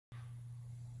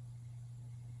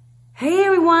Hey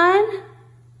everyone,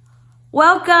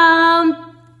 welcome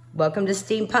to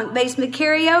Steampunk Basement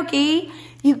Karaoke.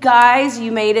 You guys,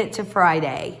 you made it to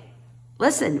Friday.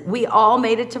 Listen, we all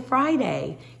made it to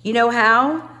Friday. You know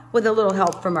how? With a little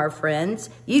help from our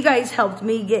friends. You guys helped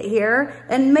me get here,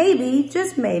 and maybe,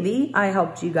 just maybe, I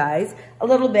helped you guys a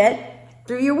little bit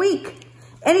through your week.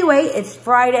 Anyway, it's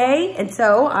Friday, and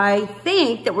so I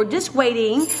think that we're just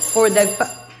waiting for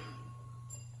the...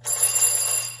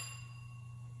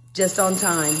 Just on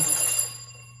time.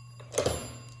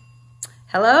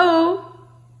 Hello?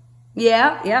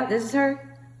 Yeah, this is her.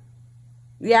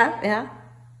 Yeah,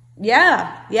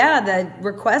 the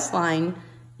request line.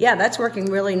 Yeah, that's working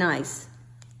really nice.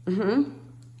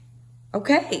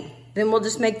 Okay, then we'll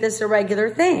just make this a regular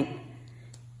thing.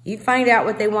 You find out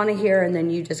what they want to hear and then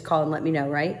you just call and let me know,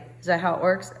 right? Is that how it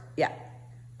works? Yeah.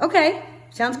 Okay,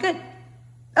 sounds good.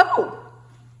 Oh!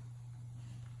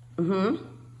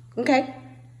 Okay.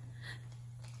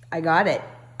 I got it.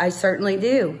 I certainly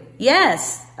do.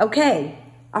 Yes. Okay.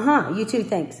 You too.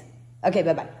 Thanks. Okay.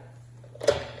 Bye-bye.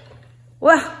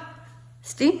 Well,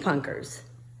 steampunkers,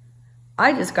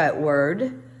 I just got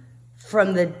word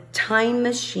from the Time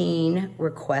Machine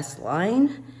request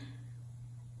line.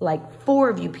 Like 4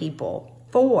 of you people,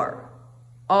 4,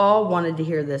 all wanted to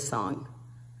hear this song.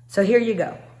 So here you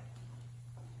go.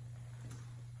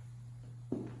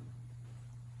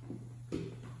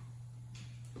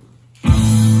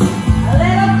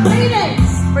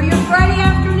 For your Friday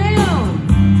afternoon.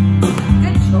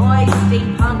 Good choice,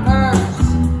 steampunkers.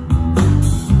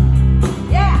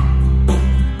 Yeah.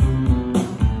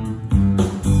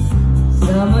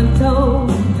 Someone told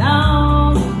me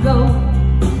long ago,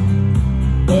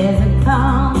 there's a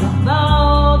calm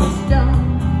above the storm.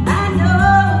 I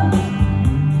know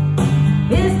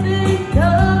it's been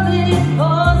coming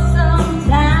for some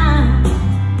time.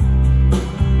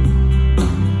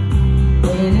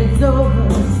 When it's over,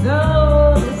 so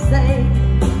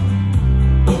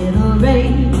it'll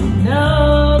rain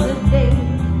another day.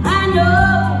 I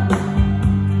know,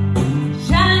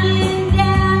 shining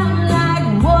down like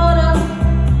water.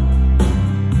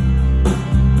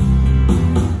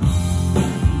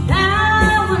 I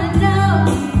wanna know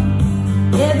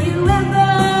if you ever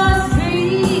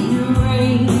seen the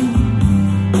rain.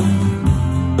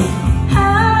 I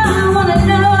wanna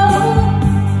know,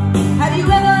 have you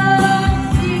ever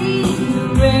seen the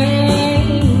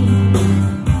rain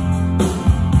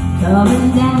coming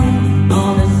down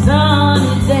on a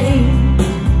sunny day?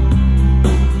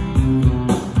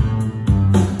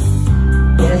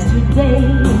 Yesterday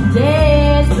and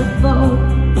days before,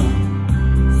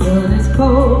 sun is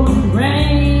cold and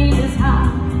rain is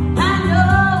hot. I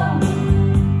know,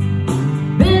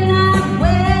 been that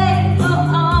way for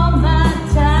all my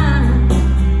time.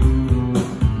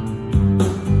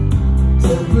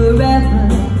 So forever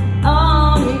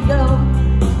on we go,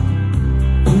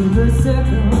 through the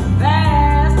circle,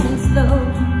 fast and slow.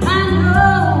 I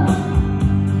know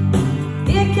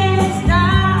it can't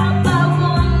stop, I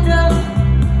wonder.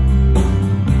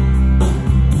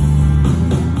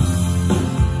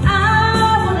 I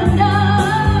wanna know,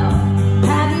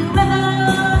 have you ever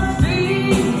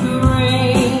seen the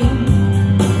rain?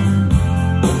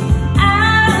 I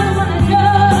wanna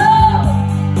know,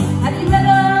 have you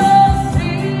ever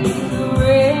seen the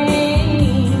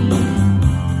rain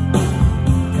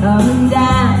coming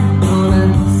down on a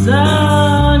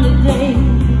sunny day?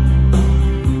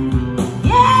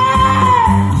 Yeah,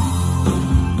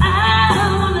 I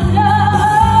wanna know,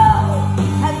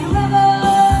 have you ever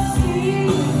seen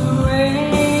the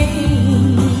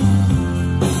rain?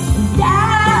 And I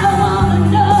wanna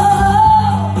know,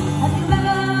 have you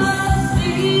ever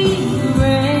seen the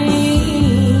rain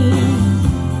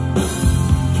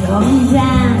coming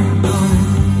down on a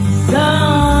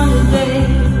sunny day?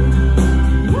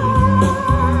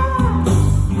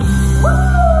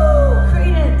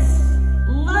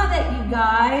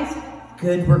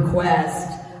 Good request.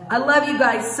 I love you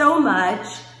guys so much.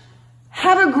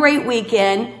 Have a great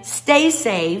weekend. Stay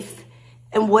safe.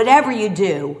 And whatever you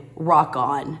do, rock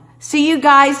on. See you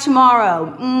guys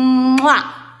tomorrow.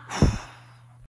 Mwah.